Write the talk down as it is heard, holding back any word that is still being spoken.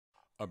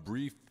A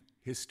brief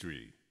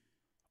history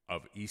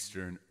of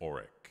Eastern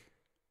Oerik.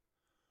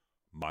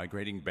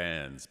 Migrating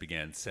bands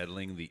began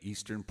settling the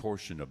eastern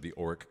portion of the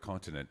Oerik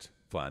continent,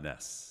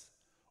 Flaness,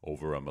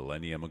 over a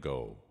millennium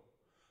ago.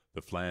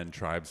 The Flan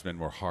tribesmen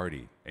were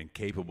hardy and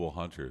capable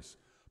hunters,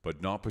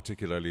 but not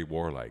particularly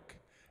warlike,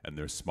 and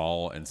their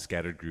small and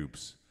scattered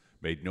groups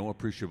made no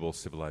appreciable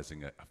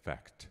civilizing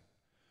effect.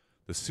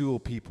 The Sul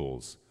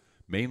peoples,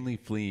 mainly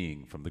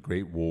fleeing from the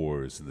great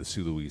wars in the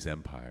Sulawese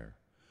Empire,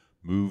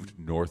 moved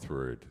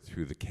northward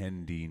through the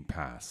Kendine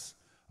Pass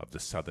of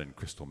the southern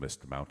Crystal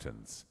Mist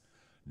Mountains,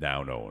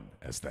 now known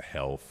as the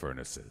Hell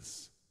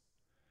Furnaces,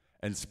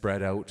 and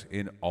spread out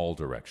in all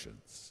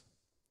directions.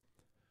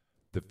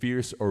 The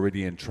fierce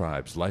Oridian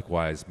tribes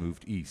likewise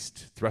moved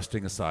east,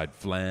 thrusting aside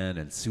Flan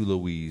and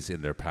Sulawese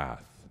in their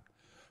path.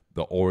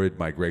 The Orid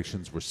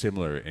migrations were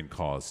similar in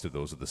cause to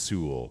those of the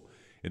Sul,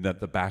 in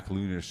that the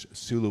Backlunish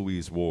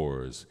Sulawese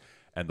wars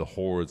and the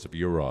hordes of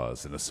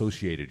Uras and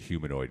associated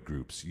humanoid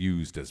groups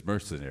used as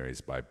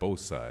mercenaries by both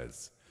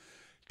sides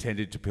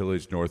tended to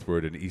pillage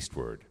northward and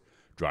eastward,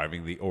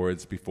 driving the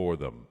Orids before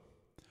them.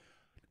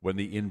 When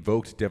the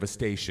invoked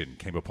devastation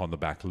came upon the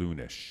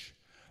Backlunish,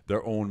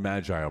 their own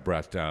Magi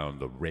brought down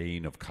the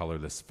rain of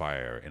colorless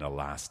fire in a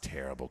last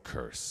terrible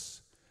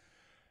curse.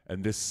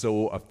 And this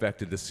so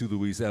affected the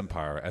Sulawese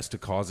Empire as to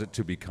cause it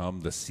to become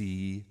the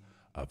Sea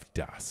of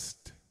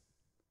Dust.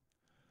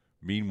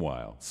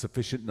 Meanwhile,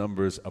 sufficient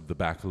numbers of the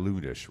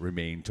Backlunish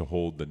remained to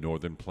hold the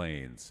northern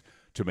plains,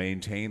 to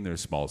maintain their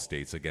small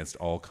states against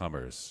all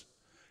comers,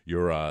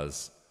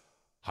 Uras,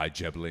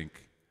 Hijeblink,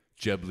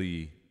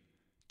 Jebli,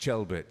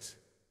 Chelbit,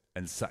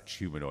 and such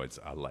humanoids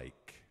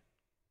alike.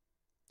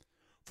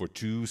 For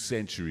 2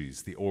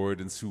 centuries, the Orid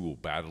and Sul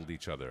battled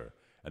each other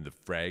and the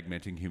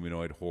fragmenting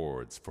humanoid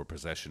hordes for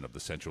possession of the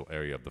central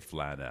area of the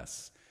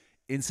Flaness,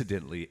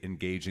 incidentally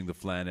engaging the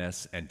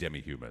Flaness and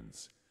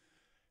demi-humans.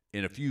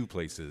 In a few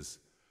places,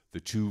 the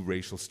 2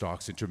 racial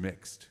stocks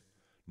intermixed,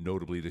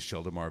 notably the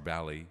Sheldamar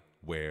Valley,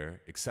 where,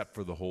 except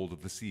for the hold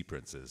of the Sea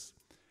Princes,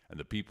 and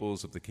the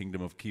peoples of the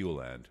Kingdom of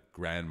Keoland,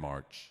 Grand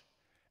March,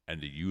 and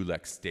the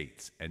Ulek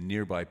states and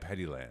nearby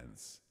petty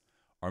lands,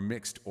 are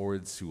mixed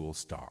Orid-Sul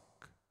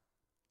stock.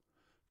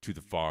 To the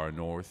far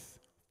north,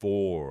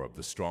 4 of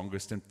the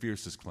strongest and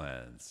fiercest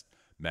clans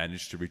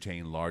managed to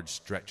retain large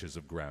stretches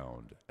of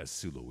ground as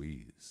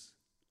Sulawese.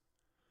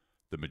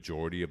 The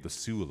majority of the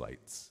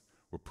Sulites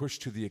were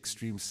pushed to the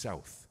extreme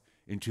south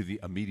into the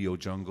Amedio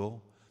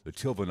jungle, the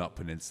Tilvanut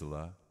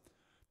Peninsula,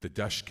 the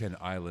Dushken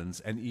Islands,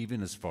 and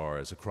even as far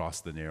as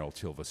across the narrow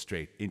Tilva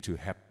Strait into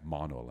Hep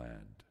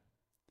Monoland.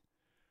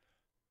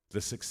 The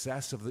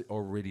success of the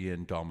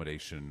Oridian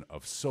domination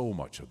of so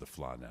much of the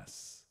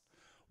Flaness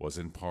was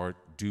in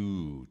part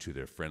due to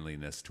their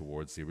friendliness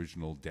towards the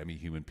original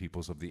demi-human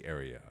peoples of the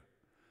area,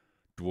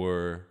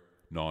 Dwur,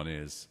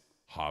 Nonis,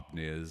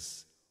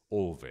 Hobnis,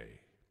 Olve,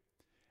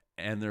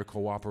 and their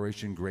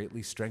cooperation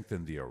greatly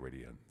strengthened the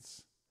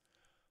Oridians.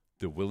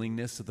 The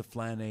willingness of the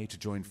Flanay to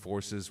join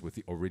forces with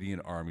the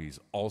Oridian armies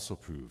also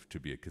proved to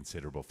be a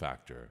considerable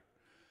factor.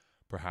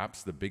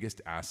 Perhaps the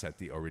biggest asset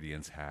the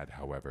Oridians had,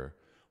 however,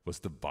 was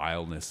the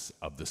vileness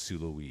of the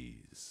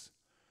Sulawese,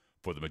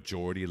 for the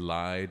majority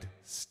lied,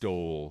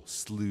 stole,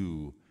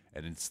 slew,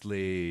 and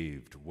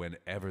enslaved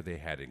whenever they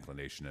had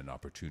inclination and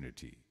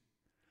opportunity.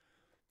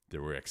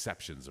 There were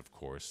exceptions, of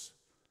course,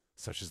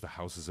 such as the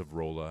houses of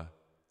Rolla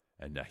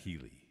and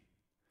Nahili,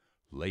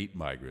 late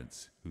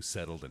migrants who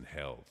settled and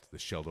held the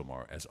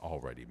Sheldamar as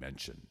already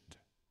mentioned.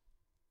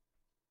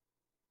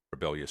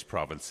 Rebellious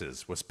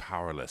provinces was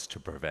powerless to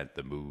prevent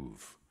the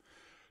move.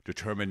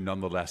 Determined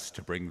nonetheless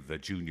to bring the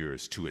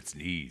juniors to its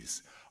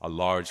knees, a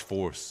large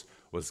force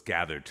was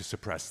gathered to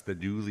suppress the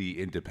newly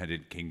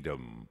independent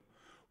kingdom,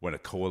 when a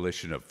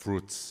coalition of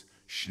Fruts,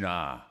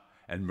 Shna,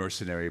 and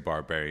mercenary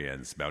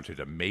barbarians mounted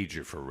a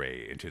major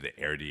foray into the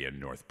Erdian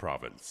North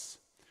Province.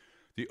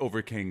 The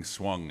Overking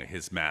swung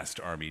his massed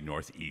army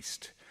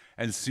northeast,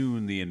 and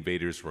soon the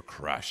invaders were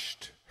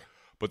crushed.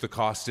 But the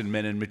cost in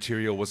men and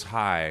material was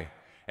high,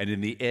 and in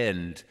the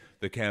end,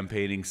 the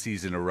campaigning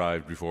season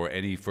arrived before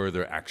any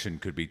further action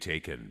could be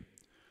taken.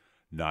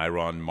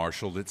 Nairon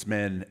marshaled its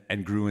men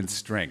and grew in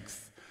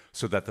strength,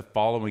 so that the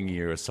following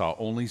year saw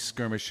only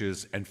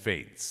skirmishes and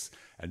feints,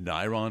 and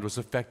Nairon was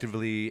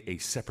effectively a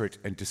separate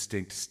and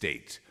distinct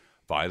state,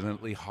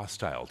 violently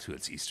hostile to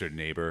its eastern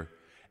neighbor,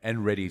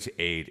 and ready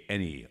to aid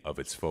any of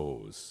its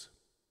foes.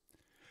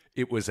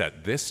 It was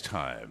at this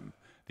time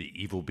the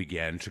evil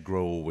began to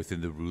grow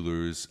within the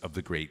rulers of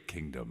the great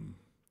kingdom.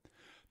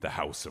 The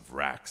House of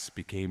Rax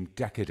became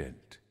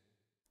decadent,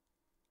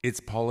 its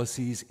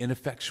policies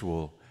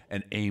ineffectual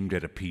and aimed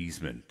at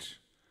appeasement.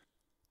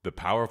 The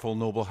powerful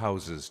noble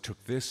houses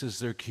took this as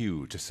their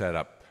cue to set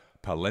up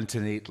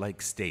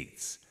Palatinate-like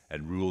states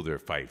and rule their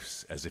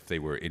fiefs as if they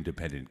were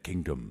independent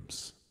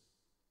kingdoms.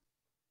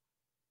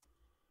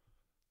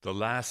 The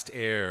last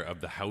heir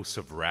of the House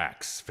of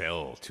Rax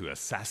fell to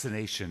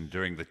assassination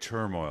during the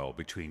turmoil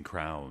between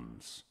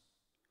crowns.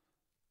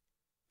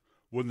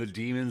 When the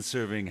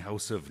demon-serving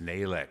House of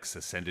Nalex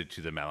ascended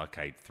to the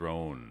Malachite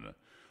throne,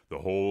 The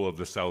whole of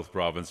the South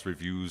Province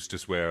refused to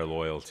swear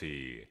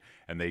loyalty,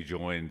 and they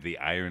joined the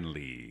Iron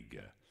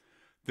League.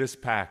 This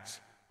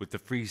pact with the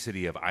free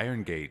city of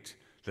Irongate,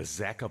 the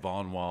Zek of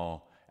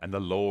Onwall, and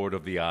the Lord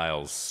of the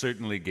Isles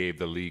certainly gave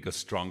the League a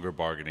stronger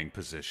bargaining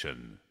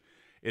position.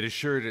 It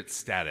assured its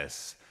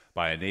status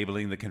by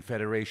enabling the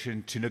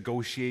Confederation to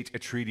negotiate a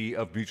treaty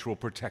of mutual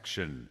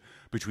protection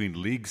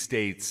between League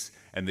states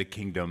and the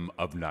Kingdom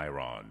of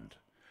Nyrond.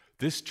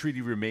 This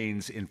treaty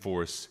remains in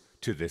force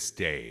to this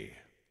day.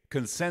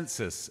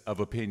 Consensus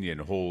of opinion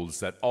holds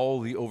that all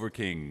the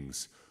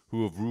Overkings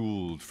who have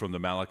ruled from the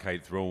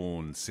Malachite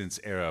throne since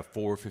era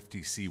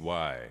 450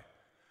 CY,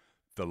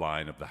 the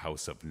line of the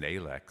House of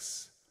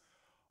Nalex,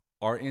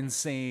 are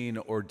insane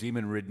or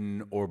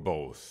demon-ridden or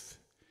both.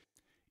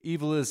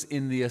 Evil is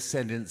in the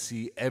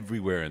ascendancy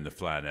everywhere in the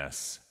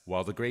Flaness,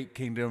 while the Great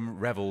Kingdom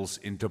revels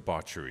in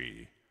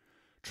debauchery.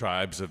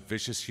 Tribes of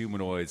vicious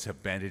humanoids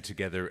have banded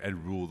together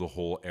and rule the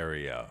whole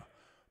area.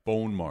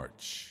 Bone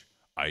March,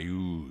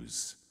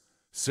 Ayuz,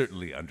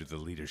 certainly under the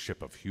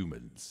leadership of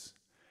humans.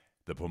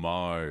 The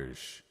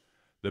Pomage.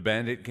 The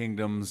bandit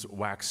kingdoms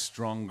wax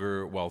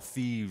stronger while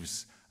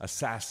thieves,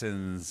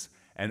 assassins,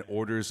 and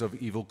orders of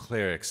evil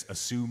clerics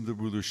assume the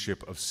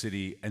rulership of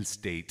city and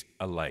state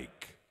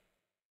alike.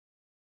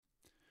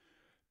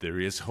 There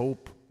is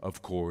hope,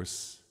 of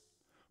course,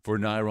 for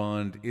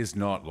Nyrond is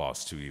not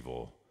lost to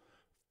evil.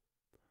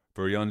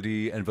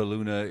 Furyundi and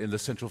Valuna in the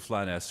Central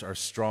Flaness are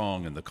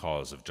strong in the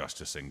cause of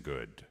justice and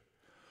good.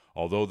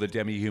 Although the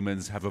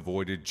demi-humans have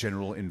avoided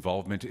general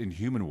involvement in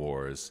human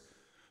wars,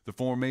 the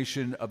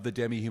formation of the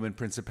demi-human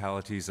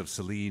principalities of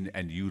Selene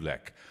and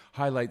Ulek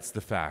highlights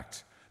the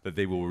fact that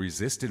they will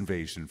resist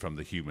invasion from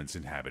the humans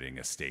inhabiting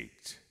a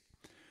state.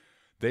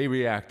 They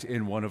react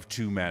in one of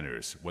two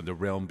manners when the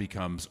realm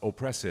becomes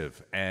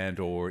oppressive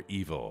and/or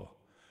evil.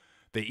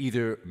 They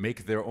either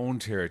make their own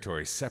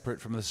territory separate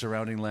from the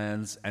surrounding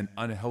lands and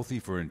unhealthy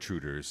for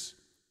intruders,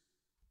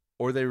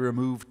 or they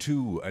remove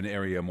to an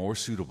area more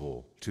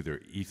suitable to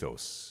their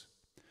ethos.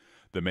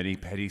 The many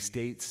petty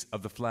states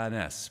of the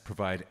Flaness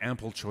provide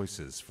ample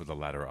choices for the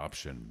latter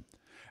option,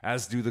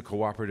 as do the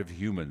cooperative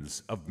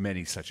humans of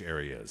many such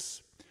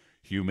areas.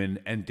 Human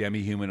and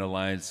demi-human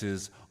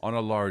alliances on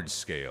a large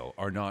scale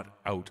are not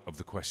out of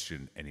the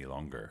question any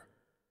longer.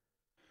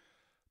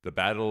 The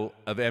Battle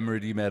of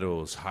Emerald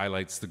Meadows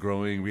highlights the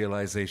growing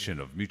realization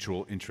of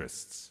mutual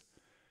interests.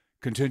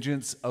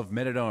 Contingents of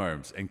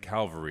men-at-arms and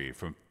cavalry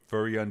from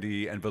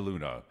Furyundi and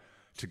Valuna,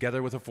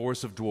 together with a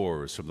force of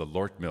dwarves from the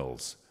Lort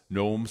Mills,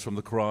 gnomes from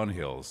the Quran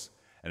Hills,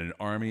 and an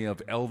army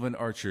of elven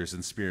archers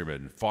and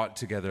spearmen fought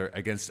together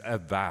against a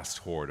vast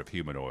horde of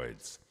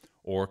humanoids,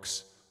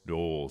 orcs,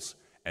 gnolls,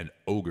 and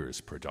ogres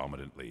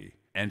predominantly,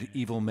 and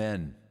evil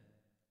men.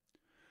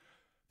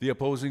 The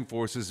opposing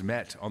forces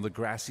met on the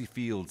grassy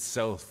fields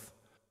south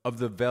of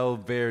the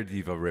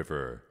Velverdiva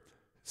River,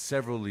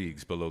 several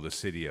leagues below the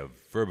city of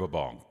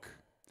Verbabonk.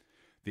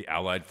 The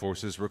allied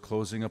forces were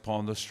closing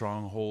upon the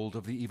stronghold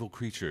of the evil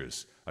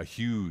creatures, a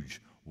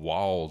huge,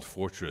 walled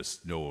fortress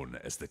known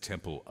as the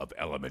Temple of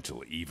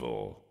Elemental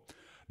Evil,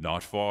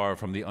 not far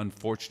from the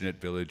unfortunate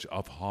village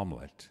of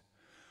Hamlet,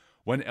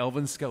 when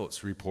elven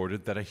scouts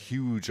reported that a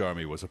huge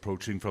army was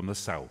approaching from the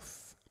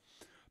south.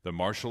 The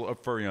Marshal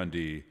of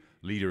Furyundi,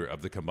 leader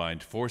of the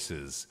combined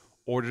forces,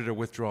 ordered a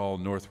withdrawal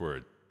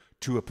northward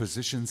to a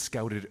position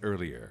scouted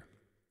earlier.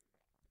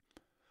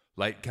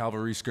 Light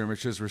cavalry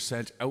skirmishes were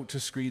sent out to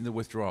screen the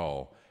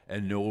withdrawal,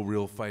 and no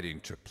real fighting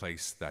took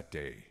place that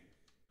day.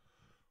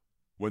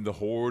 When the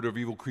horde of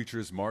evil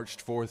creatures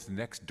marched forth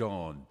next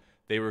dawn,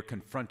 they were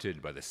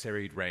confronted by the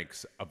serried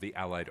ranks of the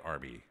allied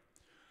army.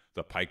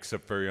 The pikes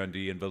of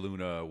Furyundi and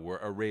Valuna were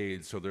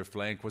arrayed so their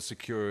flank was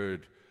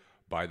secured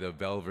by the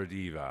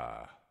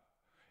Velverdiva.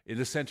 In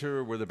the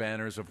center were the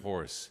banners of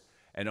horse,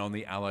 and on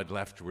the allied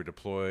left were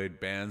deployed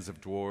bands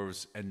of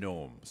dwarves and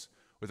gnomes,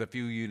 with a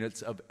few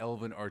units of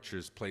elven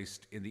archers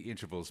placed in the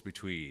intervals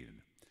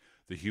between.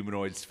 The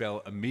humanoids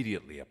fell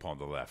immediately upon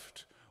the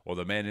left, while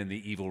the men in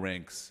the evil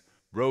ranks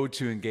rode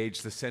to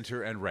engage the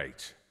center and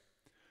right.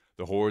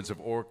 The hordes of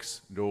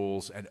orcs,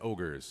 gnolls, and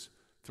ogres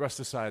thrust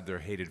aside their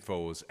hated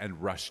foes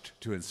and rushed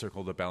to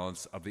encircle the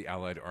balance of the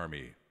allied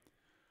army.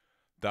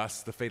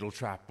 Thus the fatal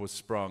trap was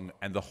sprung,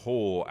 and the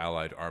whole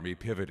allied army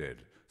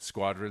pivoted,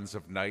 squadrons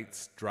of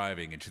knights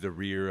driving into the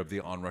rear of the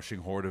onrushing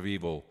horde of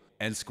evil,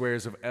 and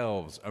squares of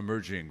elves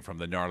emerging from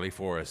the gnarly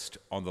forest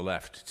on the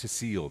left to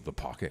seal the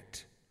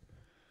pocket.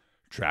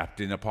 Trapped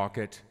in a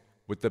pocket,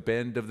 with the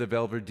bend of the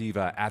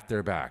Velverdiva at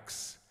their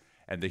backs,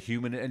 and the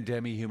human and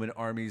demi-human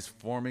armies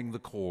forming the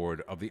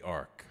chord of the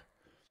arc,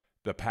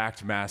 the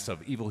packed mass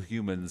of evil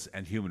humans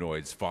and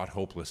humanoids fought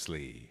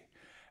hopelessly.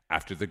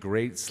 After the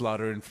great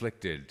slaughter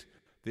inflicted,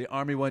 the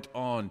army went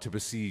on to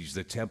besiege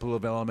the Temple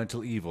of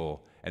Elemental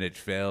Evil, and it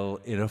fell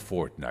in a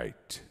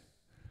fortnight.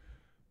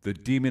 The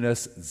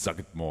demoness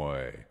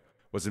Zugtmoy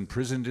was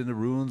imprisoned in the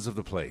ruins of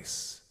the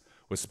place,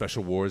 with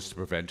special wards to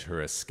prevent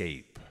her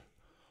escape.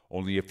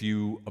 Only a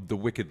few of the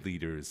wicked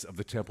leaders of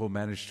the temple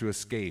managed to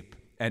escape,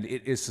 and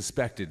it is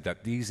suspected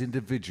that these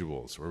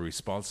individuals were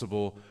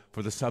responsible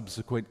for the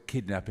subsequent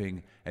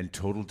kidnapping and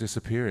total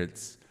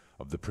disappearance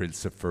of the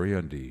Prince of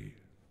Furyundi.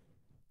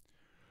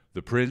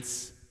 The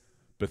prince,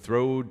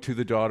 betrothed to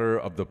the daughter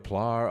of the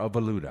Plar of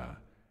Valuna,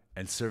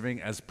 and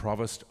serving as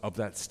provost of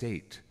that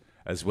state,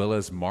 as well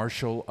as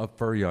marshal of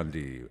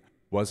Furyundi,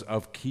 was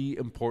of key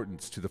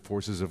importance to the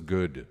forces of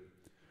good.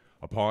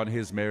 Upon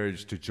his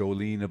marriage to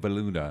Jolene of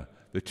Valuna,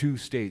 the two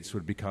states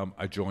would become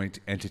a joint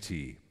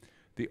entity,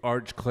 the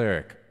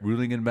arch-cleric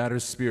ruling in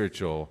matters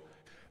spiritual,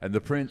 and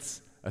the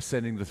prince,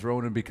 ascending the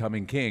throne and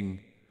becoming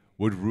king,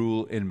 would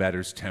rule in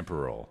matters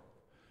temporal.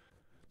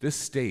 This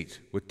state,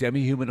 with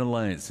demi-human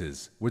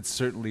alliances, would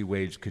certainly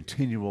wage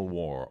continual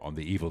war on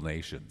the evil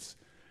nations,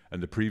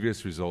 and the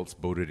previous results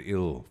boded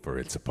ill for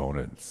its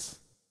opponents.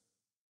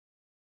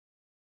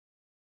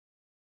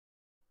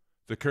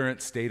 The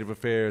current state of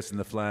affairs in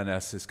the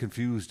Flaness is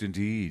confused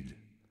indeed.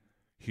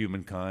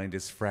 Humankind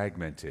is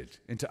fragmented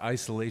into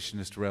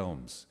isolationist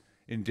realms,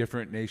 in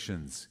different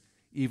nations,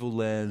 evil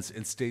lands,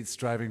 and states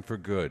striving for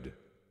good.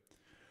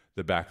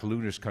 The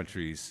back-Lunish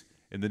countries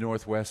in the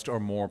northwest are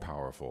more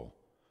powerful.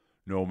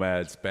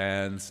 Nomads,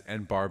 bands,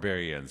 and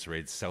barbarians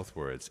raid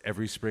southwards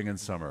every spring and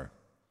summer.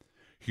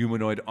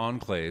 Humanoid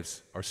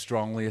enclaves are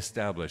strongly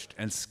established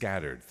and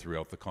scattered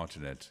throughout the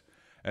continent,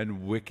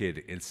 and wicked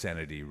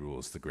insanity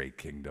rules the great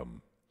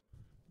kingdom.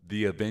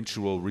 The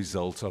eventual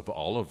result of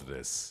all of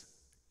this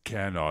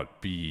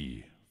cannot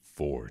be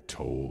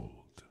foretold.